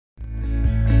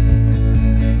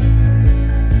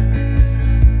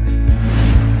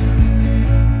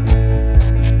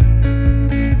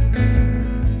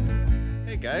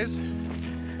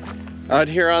Out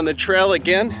here on the trail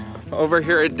again, over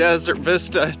here at Desert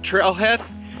Vista Trailhead,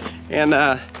 and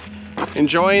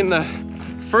enjoying the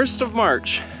 1st of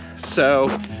March. So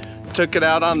took it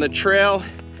out on the trail,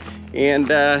 and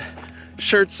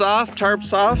shirts off,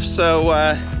 tarps off. So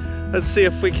let's see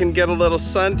if we can get a little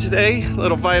sun today, a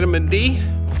little vitamin D.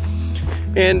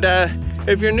 And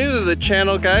if you're new to the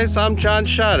channel, guys, I'm John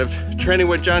Schott of Training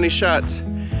with Johnny Schotts.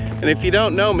 And if you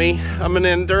don't know me, I'm an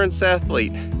endurance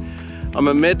athlete. I'm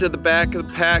a mid to the back of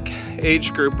the pack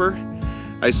age grouper.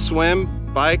 I swim,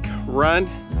 bike, run,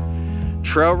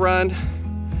 trail run,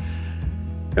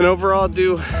 and overall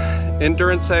do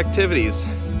endurance activities.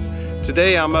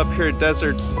 Today I'm up here at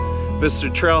Desert Vista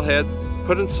Trailhead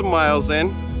putting some miles in,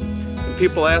 and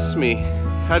people ask me,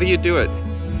 how do you do it?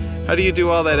 How do you do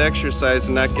all that exercise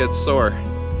and not get sore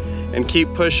and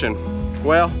keep pushing?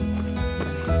 Well,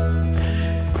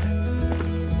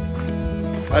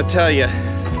 I'll tell you,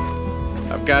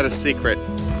 I've got a secret.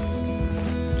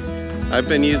 I've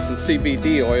been using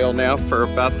CBD oil now for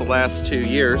about the last 2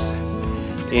 years,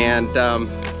 and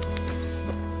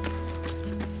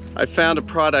I found a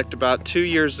product about 2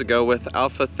 years ago with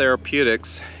Alpha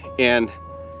Therapeutics, and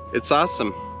it's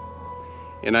awesome,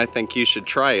 and I think you should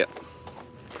try it.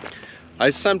 I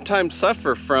sometimes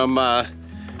suffer from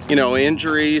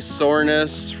injury,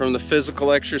 soreness from the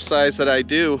physical exercise that I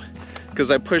do because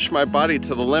I push my body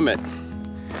to the limit.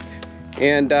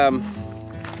 And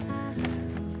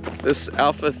this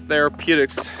Alpha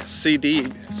Therapeutics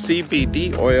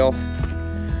CBD oil,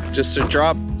 just a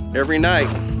drop every night.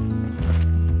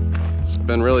 It's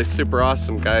been really super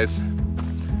awesome, guys.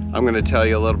 I'm going to tell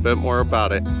you a little bit more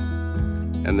about it.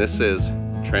 And this is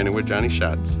Training with Johnny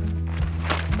Schotts.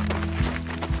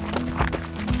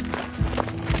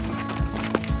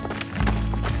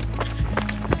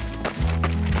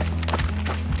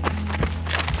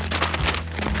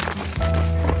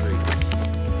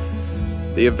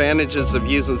 The advantages of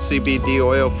using CBD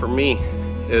oil for me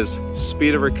is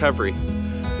speed of recovery.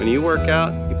 When you work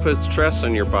out, you put stress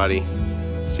on your body.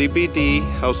 CBD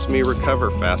helps me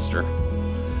recover faster.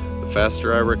 The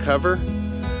faster I recover,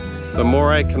 the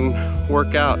more I can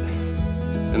work out,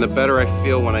 and the better I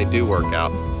feel when I do work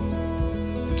out.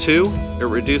 2, it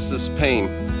reduces pain.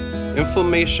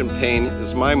 Inflammation pain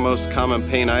is my most common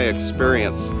pain I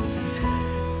experience.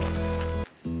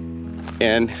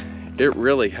 And it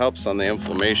really helps on the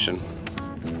inflammation.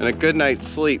 And a good night's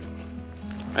sleep.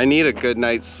 I need a good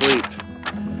night's sleep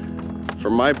for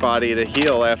my body to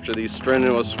heal after these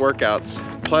strenuous workouts.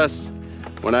 Plus,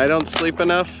 when I don't sleep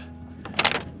enough,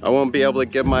 I won't be able to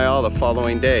give my all the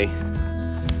following day.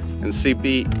 And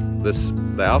the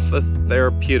Alpha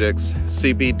Therapeutics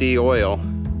CBD oil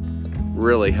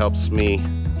really helps me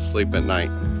sleep at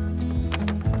night.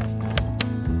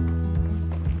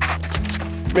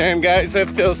 Man, guys, it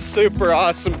feels super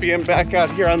awesome being back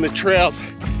out here on the trails.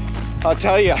 I'll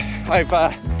tell you, I've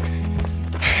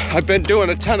been doing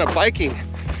a ton of biking,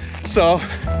 so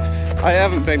I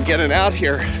haven't been getting out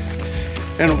here.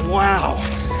 And wow,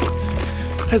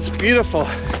 it's beautiful.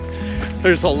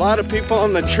 There's a lot of people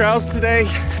on the trails today,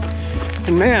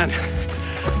 and man,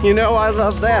 you know I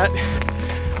love that.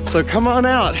 So come on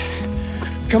out.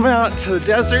 Come out to the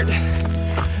desert.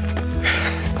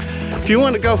 If you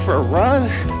want to go for a run,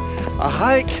 a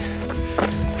hike,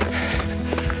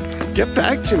 get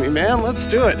back to me, man. Let's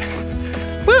do it.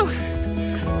 Woo!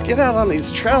 Get out on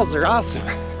these trails, they're awesome.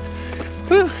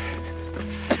 Woo!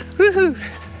 Woohoo!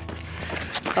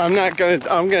 I'm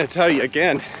gonna tell you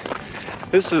again,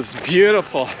 this is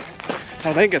beautiful.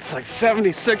 I think it's like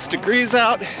 76 degrees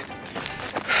out.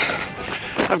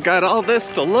 I've got all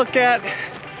this to look at.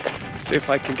 Let's see if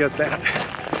I can get that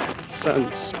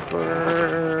sun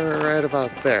spur right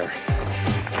about there.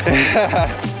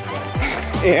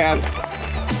 And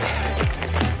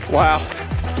wow,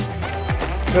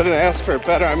 couldn't ask for it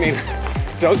better. I mean,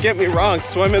 don't get me wrong,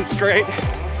 swimming's great.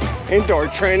 Indoor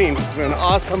training has been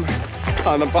awesome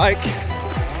on the bike,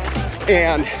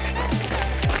 and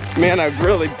man, I've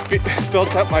really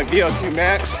built up my VO2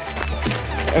 max,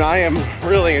 and I am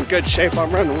really in good shape. I'm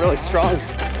running really strong.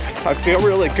 I feel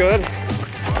really good.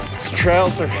 These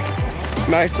trails are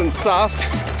nice and soft,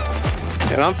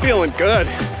 and I'm feeling good.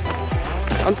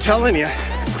 I'm telling you,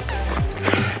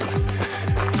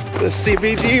 the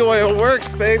CBD oil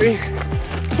works, baby.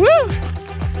 Woo!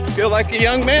 Feel like a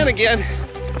young man again.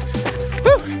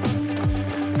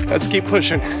 Woo! Let's keep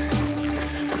pushing.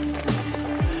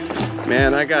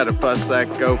 Man, I gotta bust that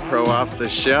GoPro off the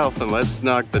shelf and let's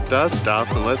knock the dust off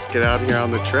and let's get out here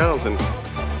on the trails. And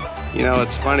you know,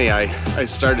 it's funny, I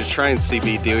started trying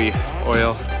CBD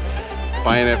oil,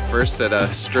 buying it first at a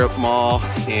strip mall,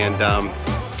 and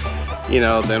you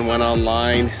know, then went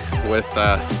online with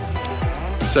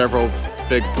several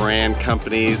big brand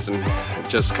companies, and it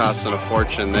just costing a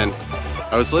fortune. Then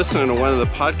I was listening to one of the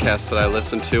podcasts that I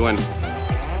listened to, and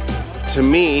to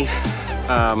me,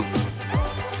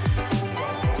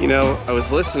 you know, I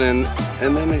was listening,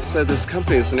 and then they said this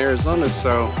company is in Arizona,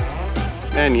 so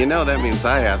man, you know, that means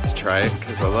I have to try it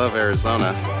because I love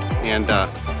Arizona. And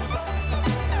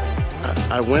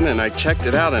I went and I checked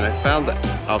it out, and I found the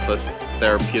Alpha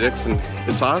Therapeutics, and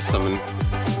it's awesome, and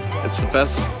it's the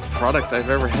best product I've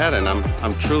ever had, and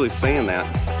I'm truly saying that.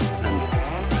 And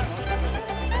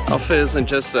Alpha isn't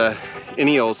just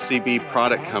any old CB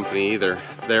product company either.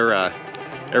 They're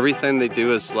everything they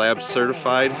do is lab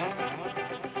certified.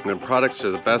 Their products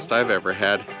are the best I've ever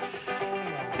had,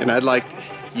 and I'd like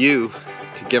you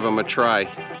to give them a try.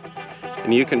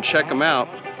 And you can check them out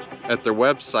at their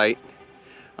website.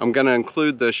 I'm going to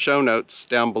include the show notes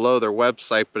down below their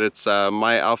website, but it's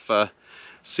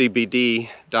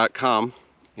myalphacbd.com,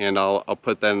 and I'll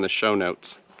put that in the show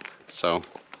notes. So,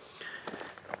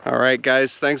 all right,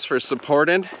 guys, thanks for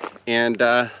supporting, and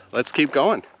let's keep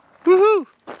going. Woohoo!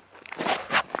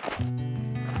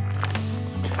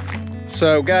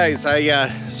 So, guys,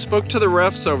 I spoke to the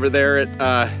refs over there at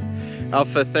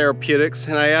Alpha Therapeutics,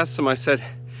 and I asked them, I said,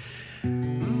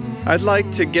 I'd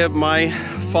like to give my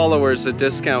followers a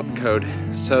discount code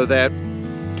so that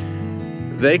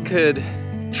they could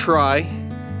try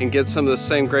and get some of the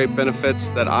same great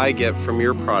benefits that I get from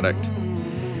your product.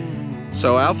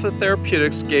 So Alpha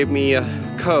Therapeutics gave me a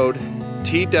code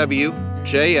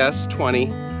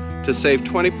TWJS20 to save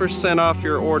 20% off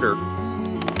your order.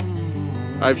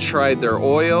 I've tried their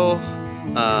oil,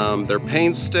 their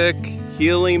pain stick,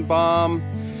 healing balm.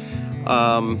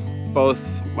 Both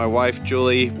my wife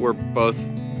Julie, we're both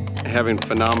having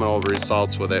phenomenal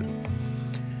results with it.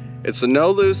 It's a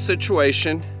no-lose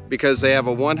situation because they have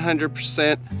a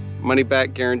 100%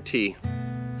 money-back guarantee.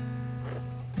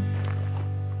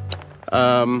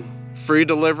 Free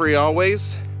delivery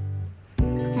always,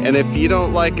 and if you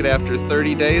don't like it after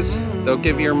 30 days, they'll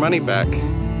give you your money back.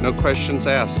 No questions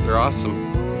asked. They're awesome.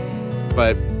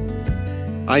 But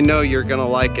I know you're gonna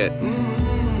like it.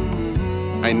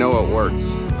 I know it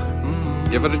works.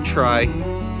 Give it a try,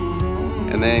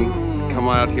 and then come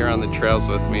out here on the trails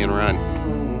with me and run.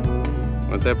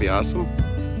 Wouldn't that be awesome?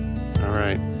 All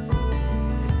right,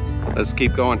 let's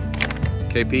keep going.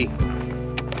 KP.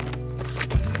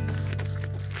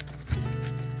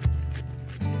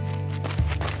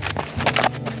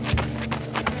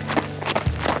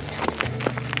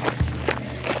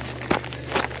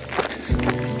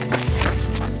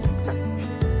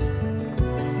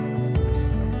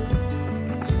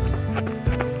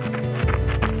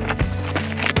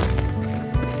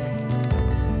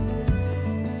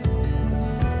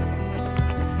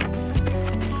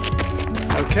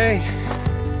 Okay,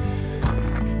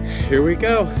 here we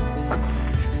go.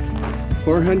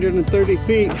 430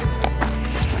 feet.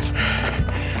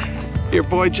 Your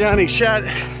boy Johnny Schott,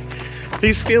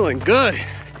 he's feeling good.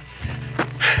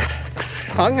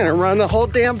 I'm gonna run the whole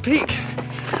damn peak.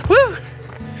 Woo!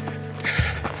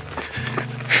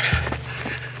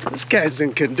 This guy's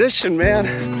in condition, man.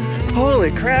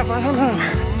 Holy crap, I don't know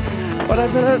what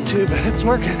I've been up to, but it's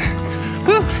working.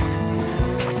 Woo!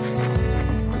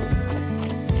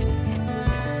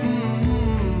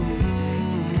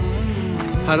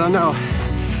 I don't know,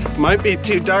 might be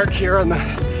too dark here on the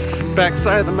back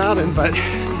side of the mountain, but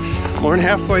more than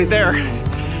halfway there.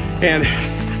 And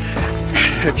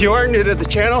if you are new to the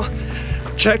channel,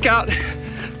 check out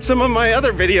some of my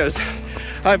other videos.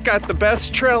 I've got the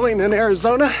best trailing in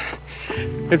Arizona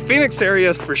and Phoenix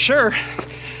areas for sure.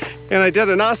 And I did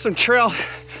an awesome trail,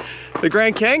 the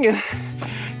Grand Canyon.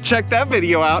 Check that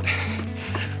video out.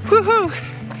 Woohoo!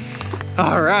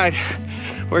 All right,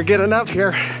 we're getting up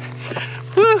here.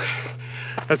 Woo!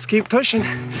 Let's keep pushing.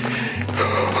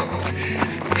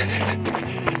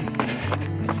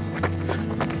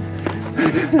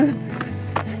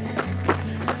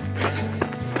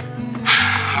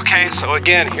 Okay, so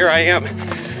again, here I am,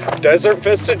 Desert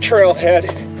Vista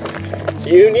Trailhead,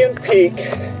 Union Peak,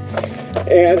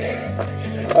 and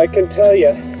I can tell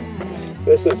you,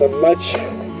 this is a much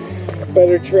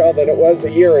better trail than it was a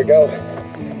year ago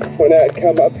when I had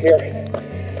come up here.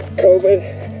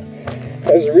 COVID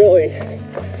has really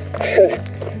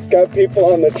got people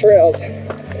on the trails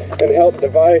and helped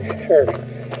divide or,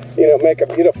 you know, make a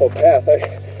beautiful path. I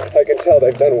can tell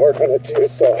they've done work on it too,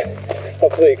 so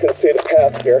hopefully you can see the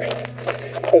path here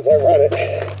as I run it.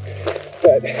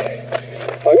 But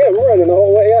I'm running the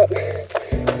whole way up,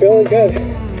 feeling good.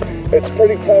 It's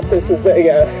pretty tough. This is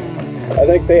a, I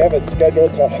think they have it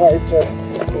scheduled to hard to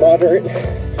moderate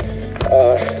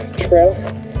trail,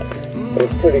 but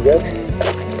it's pretty good.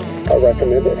 I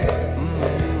recommend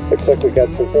it. Looks like we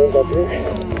got some friends up here.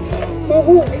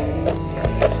 Woo-hoo.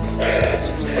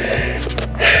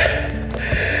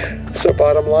 So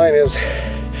bottom line is,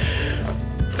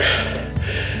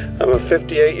 I'm a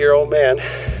 58-year-old man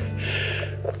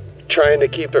trying to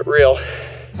keep it real,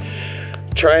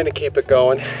 trying to keep it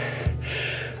going,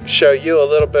 show you a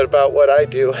little bit about what I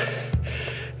do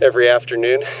every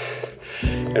afternoon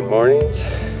and mornings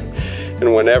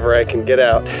and whenever I can get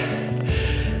out.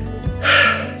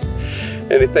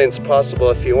 Anything's possible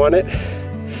if you want it.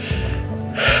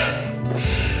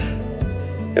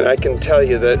 And I can tell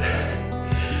you that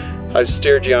I've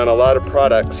steered you on a lot of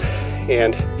products,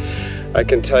 and I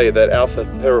can tell you that Alpha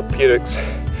Therapeutics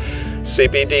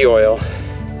CBD Oil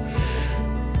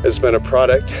has been a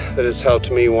product that has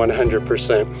helped me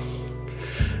 100%.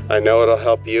 I know it'll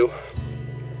help you.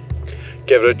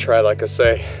 Give it a try, like I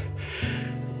say.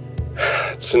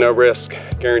 It's no risk,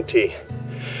 guarantee.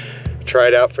 Try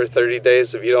it out for 30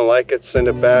 days. If you don't like it, send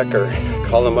it back or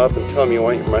call them up and tell them you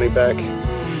want your money back.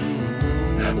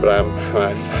 But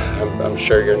I'm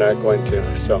sure you're not going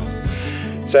to. So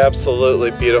it's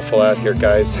absolutely beautiful out here,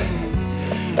 guys.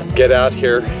 Get out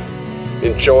here,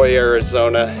 enjoy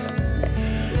Arizona.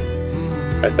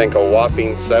 I think a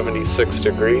whopping 76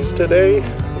 degrees today.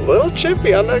 A little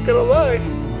chippy, I'm not gonna lie.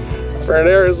 For an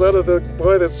Arizona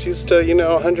boy that's used to,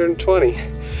 120.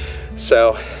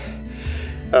 So,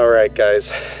 all right,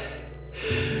 guys.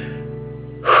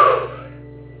 Whew.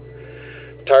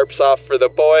 Tarps off for the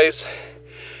boys.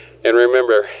 And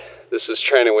remember, this is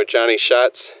Training with Johnny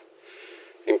Schott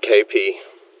and KP.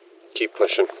 Keep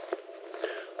pushing.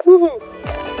 Woohoo!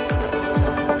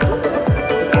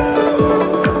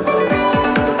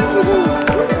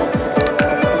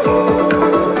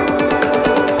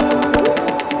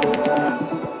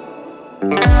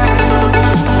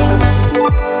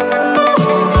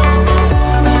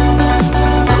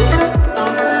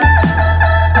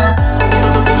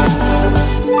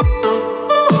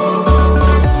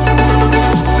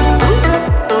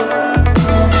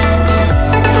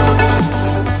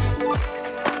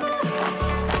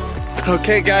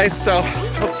 Okay guys, so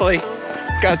hopefully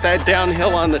got that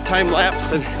downhill on the time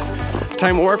lapse and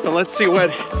time warp, and let's see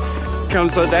what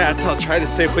comes of that. I'll try to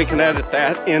see if we can edit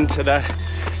that into the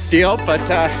deal, but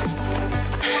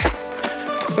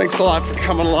thanks a lot for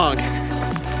coming along.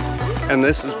 And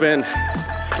this has been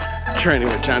Training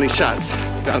with Johnny Schott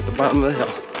down at the bottom of the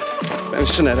hill,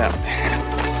 finishing it out.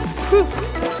 Whew.